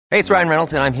Hey, it's Ryan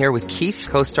Reynolds, and I'm here with Keith,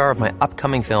 co-star of my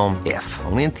upcoming film, If,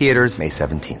 only in theaters May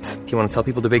 17th. Do you want to tell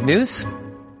people the big news?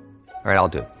 All right, I'll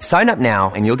do it. Sign up now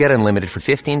and you'll get unlimited for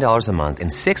 $15 a month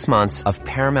and 6 months of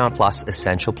Paramount Plus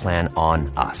Essential Plan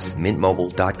on us.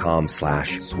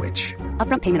 MintMobile.com/switch.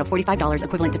 Upfront payment of $45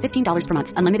 equivalent to $15 per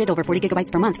month. Unlimited over 40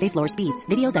 gigabytes per month. Face lower speeds.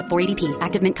 Videos at 480p.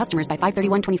 Active Mint customers by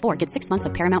 531.24 get 6 months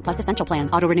of Paramount Plus Essential Plan.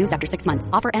 Auto renews after 6 months.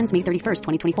 Offer ends May 31st,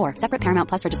 2024. Separate Paramount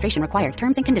Plus registration required.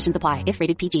 Terms and conditions apply if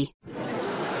rated PG.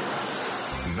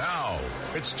 Now,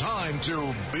 it's time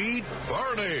to beat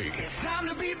Bernie. It's time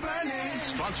to beat Bernie.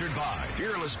 Sponsored by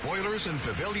Fearless Boilers and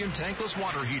Pavilion Tankless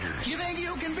Water Heaters. You think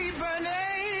you can beat Bernie?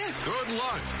 Good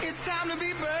luck. It's time to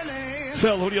beat Bernie.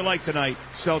 Phil, who do you like tonight?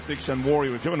 Celtics and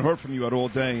Warriors. We haven't heard from you at all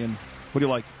day. And who do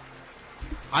you like?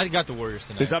 I got the Warriors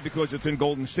tonight. Is that because it's in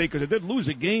Golden State? Because they did lose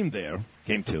a game there.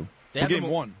 Game 2. Game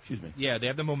 1, excuse me. Yeah, they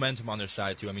have the momentum on their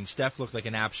side, too. I mean, Steph looked like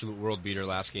an absolute world beater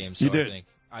last game. So You did.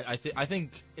 I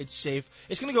think it's safe.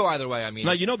 It's going to go either way. I mean,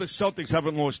 Now, you know the Celtics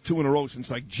haven't lost 2 in a row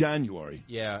since, like, January.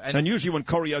 Yeah. And usually when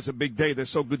Curry has a big day, they're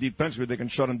so good defensively they can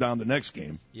shut him down the next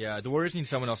game. Yeah, the Warriors need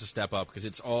someone else to step up because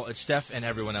it's Steph and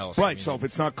everyone else. Right, I mean, so if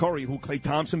it's not Curry, who Klay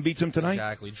Thompson beats him tonight?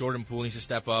 Exactly. Jordan Poole needs to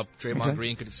step up. Draymond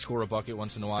Green could score a bucket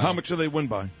once in a while. How much do they win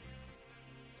by?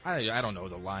 I don't know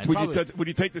the line. Would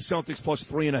you take the Celtics plus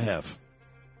 3.5?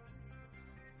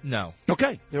 No.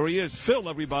 Okay, there he is. Phil,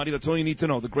 everybody. That's all you need to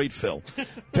know. The great Phil.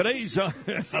 Today's, I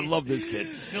love this kid.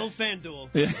 Phil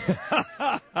FanDuel.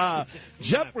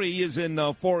 Jeffrey is in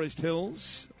Forest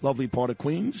Hills, lovely part of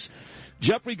Queens.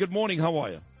 Jeffrey, good morning. How are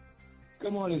you?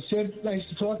 Good morning, Sid. Nice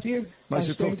to talk to you. Nice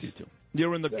to talk to you, too.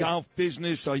 You're in the golf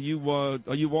business. Are you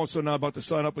also now about to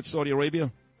sign up with Saudi Arabia?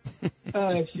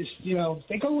 It's just,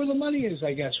 they go where the money is,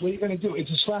 I guess. What are you going to do? It's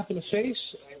a slap in the face,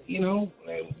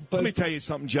 But Let me tell you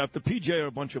something, Jeff. The PGA are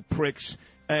a bunch of pricks.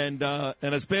 And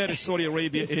as bad as Saudi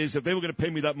Arabia is, if they were going to pay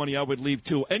me that money, I would leave,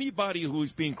 too. Anybody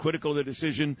who's being critical of the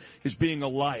decision is being a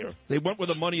liar. They went where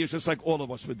the money is just like all of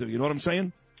us would do. You know what I'm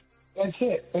saying? That's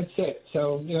it.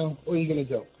 So, what are you going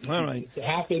to do? All right. It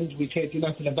happened. We can't do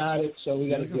nothing about it, so we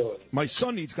got to deal with it. My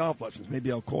son needs golf lessons. Maybe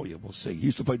I'll call you. We'll see. He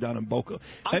used to play down in Boca.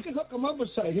 I can hook him up with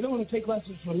something. You don't want to take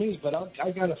lessons from me, but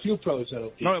I got a few pros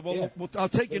that'll teach. All right, well, I'll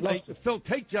take it. Hey, Phil,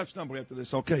 take Jeff's number after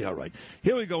this. Okay, all right.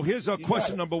 Here we go. Here's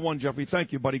question number 1, Jeffrey.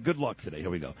 Thank you, buddy. Good luck today. Here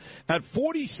we go. At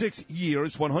 46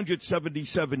 years,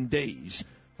 177 days,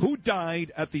 who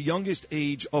died at the youngest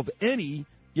age of any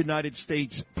United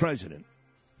States president?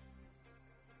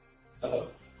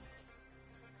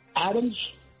 Adams?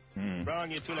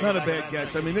 It's not a bad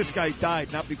guess. I mean, this guy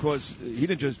died not because he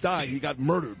didn't just die. He got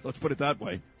murdered. Let's put it that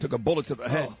way. Took a bullet to the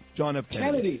head. John F.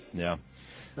 Kennedy. Yeah.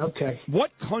 Okay.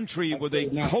 What country with a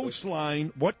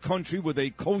coastline? What country with a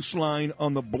coastline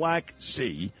on the Black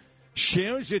Sea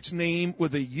shares its name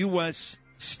with a U.S.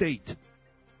 state?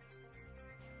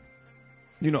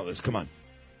 You know this. Come on.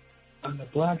 On the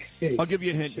Black Sea. I'll give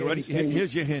you a hint. You ready?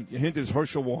 Here's your hint. Your hint is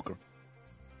Herschel Walker.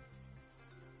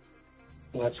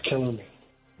 Well, that's killing me.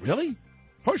 Really?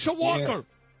 Herschel Walker.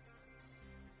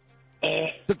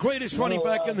 The greatest running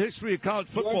back in the history of college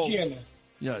football. Georgiana.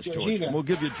 Yes, Georgia. We'll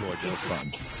give you Georgia. That's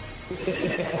fine.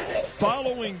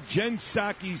 Following Jen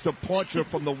Psaki's departure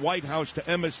from the White House to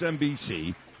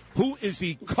MSNBC, who is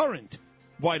the current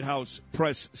White House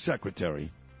press secretary?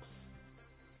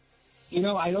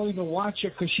 I don't even watch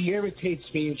her because she irritates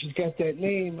me, and she's got that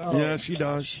name. Oh, yeah, she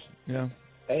does. Yeah.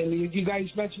 And you guys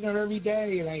mention her every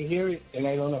day, and I hear it, and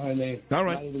I don't know her name. All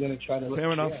right. I'm not even going to try to look.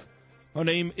 Fair enough. Her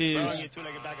name is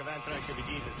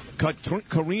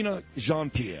Karine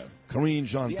Jean-Pierre. Karine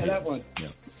Jean-Pierre. Yeah, that one. Yeah.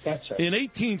 That's her. In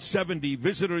 1870,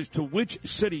 visitors to which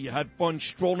city had fun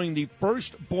strolling the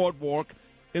first boardwalk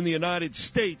in the United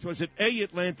States? Was it A,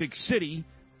 Atlantic City,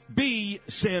 B,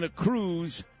 Santa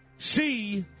Cruz,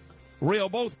 C,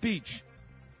 Rehoboth Beach?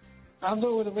 I'll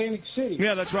go with Atlantic City.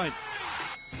 Yeah, that's right.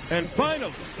 And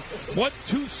finally, what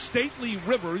 2 stately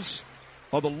rivers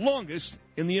are the longest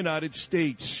in the United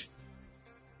States?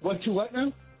 What to what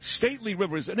now? Stately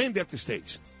rivers, named after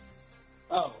states.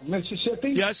 Oh,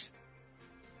 Mississippi? Yes.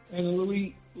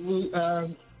 And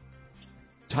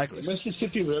Tigris.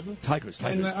 Mississippi River. Tigris.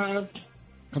 And,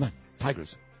 come on,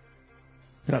 Tigris.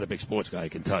 You're not a big sports guy, I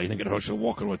can tell. You didn't get Herschel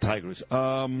Walker with Tigris.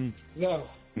 No.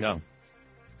 No.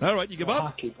 All right, you give up?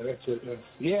 Hockey, but that's it.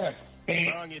 Yeah.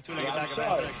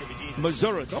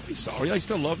 Missouri. Don't be sorry. I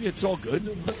still love you. It's all good.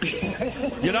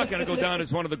 You're not going to go down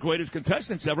as one of the greatest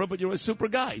contestants ever, but you're a super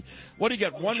guy. What do you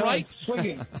get? One right?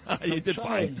 Swinging. You did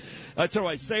fine. That's all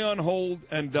right. Stay on hold,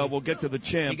 and we'll get to the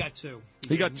champ. He got 2.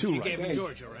 He got 2 right. right. He gave him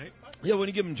Georgia, right? Yeah, when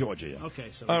you give him Georgia, yeah.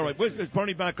 Okay. So all right. Is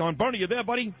Bernie back on? Bernie, you there,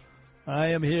 buddy? I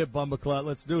am here, Bumbleclot.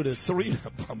 Let's do this. 3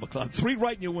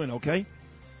 right and you win, okay?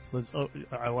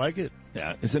 I like it.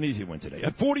 Yeah, it's an easy one today.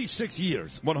 At 46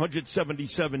 years,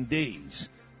 177 days,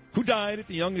 who died at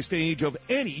the youngest age of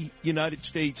any United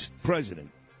States president?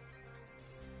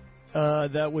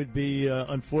 That would be,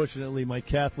 unfortunately, my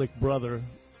Catholic brother,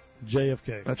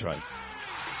 JFK. That's right.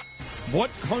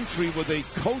 What country with a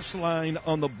coastline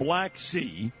on the Black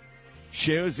Sea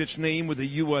shares its name with a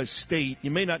U.S. state?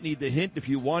 You may not need the hint. If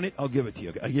you want it, I'll give it to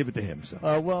you. I gave it to him.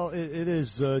 So. Well, it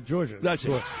is Georgia. That's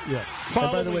it. Yeah.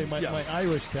 And by the way, my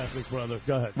Irish Catholic brother.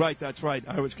 Go ahead. Right, that's right.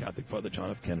 Irish Catholic brother,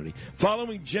 John F. Kennedy.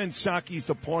 Following Jen Psaki's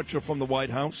departure from the White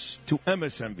House to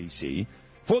MSNBC,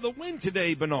 for the win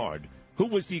today, Bernard, who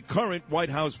was the current White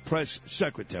House press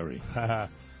secretary?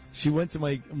 She went to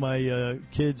my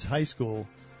kids' high school,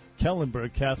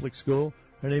 Kellenberg Catholic School.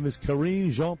 Her name is Karine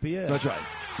Jean-Pierre. That's right.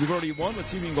 You've already won. Let's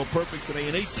see if you can go perfect today.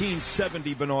 In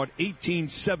 1870, Bernard,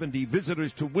 1870,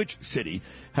 visitors to which city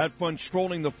had fun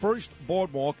strolling the first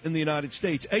boardwalk in the United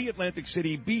States? A, Atlantic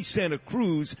City, B, Santa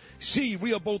Cruz, C,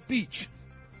 Rehoboth Beach.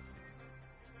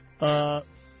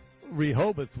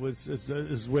 Rehoboth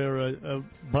is where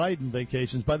Biden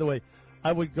vacations. By the way,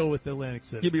 I would go with Atlantic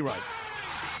City. You'd be right.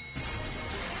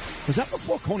 Was that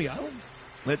before Coney Island?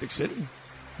 Atlantic City?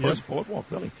 First boardwalk,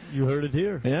 really. You heard it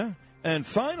here. Yeah. And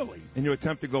finally, in your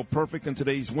attempt to go perfect in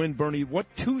today's win, Bernie, what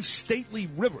two stately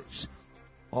rivers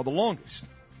are the longest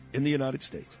in the United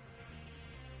States?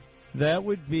 That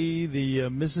would be the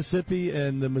Mississippi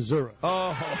and the Missouri.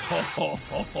 Oh,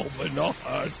 Bernard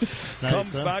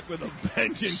comes back with a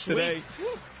vengeance today.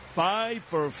 5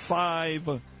 for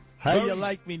 5. How you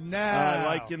like me now? I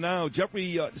like you now.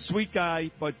 Jeffrey, sweet guy,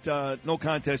 but no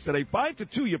contest today.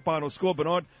 5-2, your final score,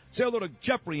 Bernard. Say hello to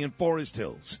Jeffrey in Forest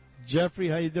Hills. Jeffrey,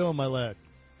 how you doing, my lad?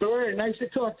 Good. Nice to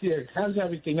talk to you. How's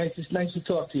everything? Nice to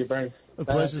talk to you, Brian. The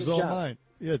pleasure's all mine.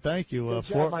 Yeah, thank you. Good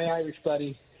job, my Irish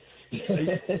buddy.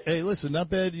 Hey, listen, not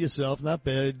bad yourself, not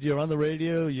bad. You're on the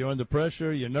radio, you're under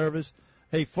pressure, you're nervous.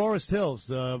 Hey, Forest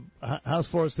Hills, how's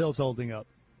Forest Hills holding up?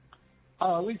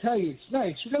 Let me tell you, it's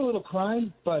nice. We got a little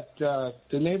crime, but the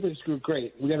neighbors are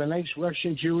great. We got a nice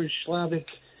Russian, Jewish, Slavic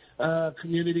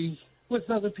community with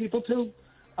other people, too.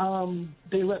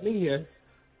 They let me here.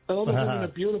 They live in a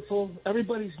beautiful,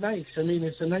 everybody's nice. I mean,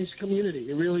 it's a nice community.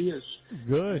 It really is.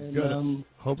 Good.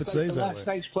 Hope it stays that way.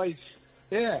 Nice place.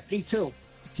 Yeah, me too.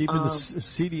 Keeping the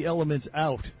seedy elements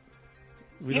out.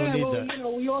 We don't need that. You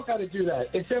know, we all got to do that.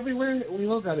 It's everywhere. We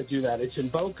all got to do that. It's in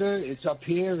Boca. It's up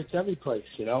here. It's every place.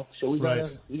 You know. So we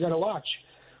gotta watch.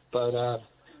 But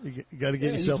you got to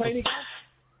get yourself. You play any golf?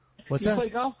 What's that? You play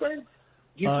golf, Bert?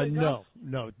 You play golf?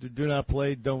 No. Do not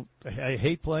play. Don't. I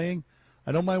hate playing.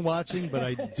 I don't mind watching, but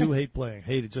I do hate playing.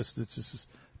 Hate it. It's just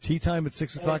tea time at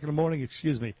 6 o'clock in the morning.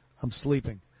 Excuse me. I'm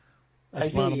sleeping. That's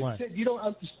bottom line. Sid,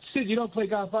 you don't play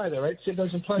golf either, right? Sid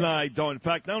doesn't play. No, I don't. In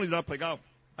fact, not only do I play golf,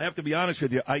 I have to be honest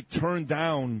with you. I turned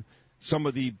down some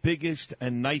of the biggest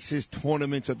and nicest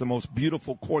tournaments at the most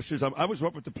beautiful courses. I was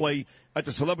offered to play at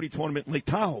the celebrity tournament in Lake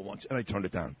Tahoe once, and I turned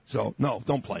it down. So, no,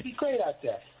 don't play. You'd be great out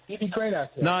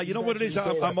there. Nah, you know what it is?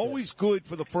 I'm always good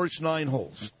for the first 9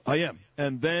 holes. I am.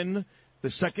 And then the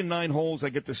second 9 holes, I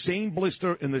get the same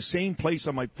blister in the same place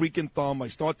on my freaking thumb. I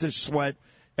start to sweat.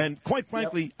 And quite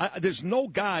frankly, there's no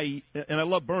guy, and I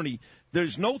love Bernie,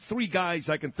 there's no 3 guys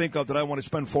I can think of that I want to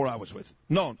spend 4 hours with.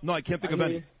 No, I can't think of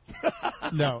any.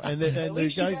 No, and at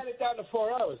least the guys. You got it down to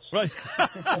 4 hours. Right.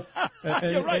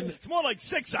 You're right. It's more like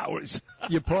 6 hours.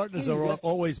 Your partners are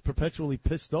always perpetually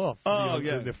pissed off. Oh,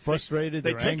 yeah. They're frustrated.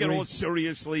 They they're take angry. it all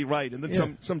seriously, right. And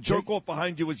then some jerk off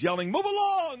behind you was yelling, "Move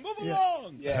along, move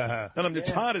along." Yeah. And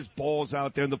it's hot as balls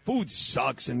out there, and the food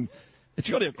sucks, and it's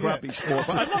really a crappy sport.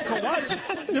 But I love to watch it.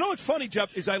 You know what's funny,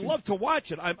 Jeff, is I love to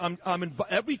watch it. I'm in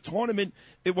every tournament,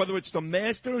 whether it's the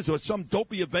Masters or some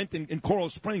dopey event in Coral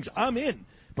Springs, I'm in.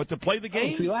 But to play the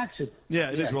game, it's relaxing. Yeah,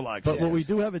 it is relaxing. But we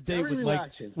do have a date with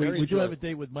Mike. We do have a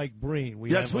date with Mike Breen. We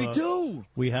do.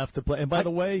 We have to play. And by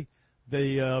the way,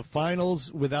 the finals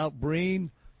without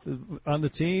Breen on the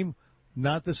team,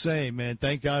 not the same, man.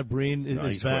 Thank God Breen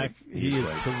is back. He is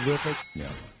terrific. Yeah.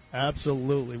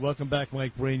 Absolutely. Welcome back,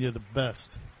 Mike Breen. You're the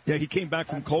best. Yeah, he came back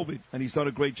from COVID, and he's done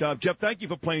a great job. Jeff, thank you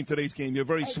for playing today's game. You're a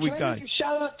very sweet guy.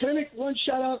 Can I make one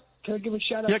shout out? Can I give a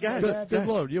shout out? Yeah, go ahead. Good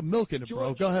Lord, you're milking it,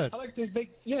 bro. Go ahead. I like to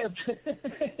make,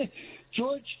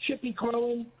 George Chippy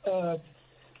Crowan,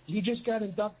 he just got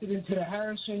inducted into the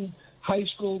Harrison High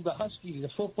School, the Huskies, the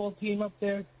football team up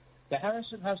there, the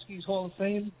Harrison Huskies Hall of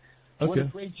Fame. Okay. What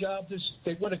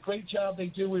a great job they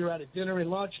do. We were at a dinner in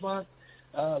Larchmont.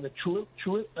 The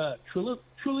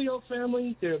Trulio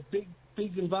family, they're big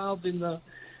involved in the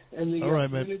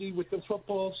community with the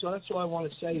football. So that's all I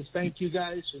want to say is thank you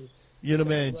guys. And You're the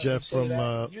man, Jeff, from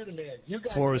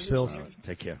Forest Hills. All right,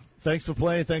 take care. Thanks for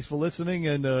playing. Thanks for listening.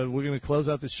 And we're going to close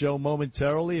out the show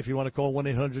momentarily. If you want to call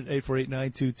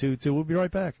 1-800-848-9222, we'll be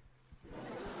right back.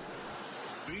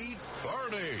 Beat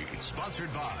Bernie.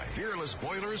 Sponsored by Fearless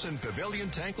Boilers and Pavilion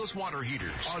Tankless Water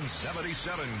Heaters on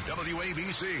 77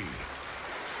 WABC.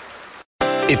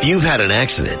 If you've had an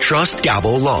accident, trust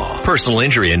Gabo Law. Personal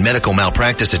injury and medical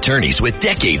malpractice attorneys with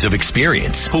decades of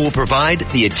experience who will provide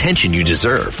the attention you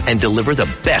deserve and deliver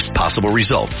the best possible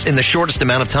results in the shortest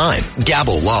amount of time.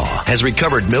 Gabo Law has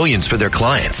recovered millions for their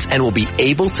clients and will be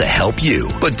able to help you.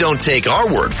 But don't take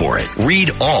our word for it.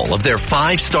 Read all of their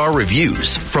 5-star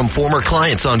reviews from former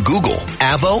clients on Google,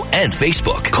 Avo, and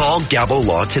Facebook. Call Gabo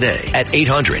Law today at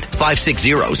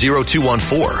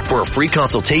 800-560-0214 for a free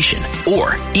consultation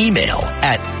or email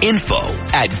at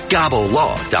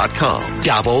info@gabolaw.com.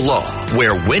 Gabo Law,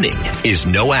 where winning is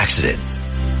no accident.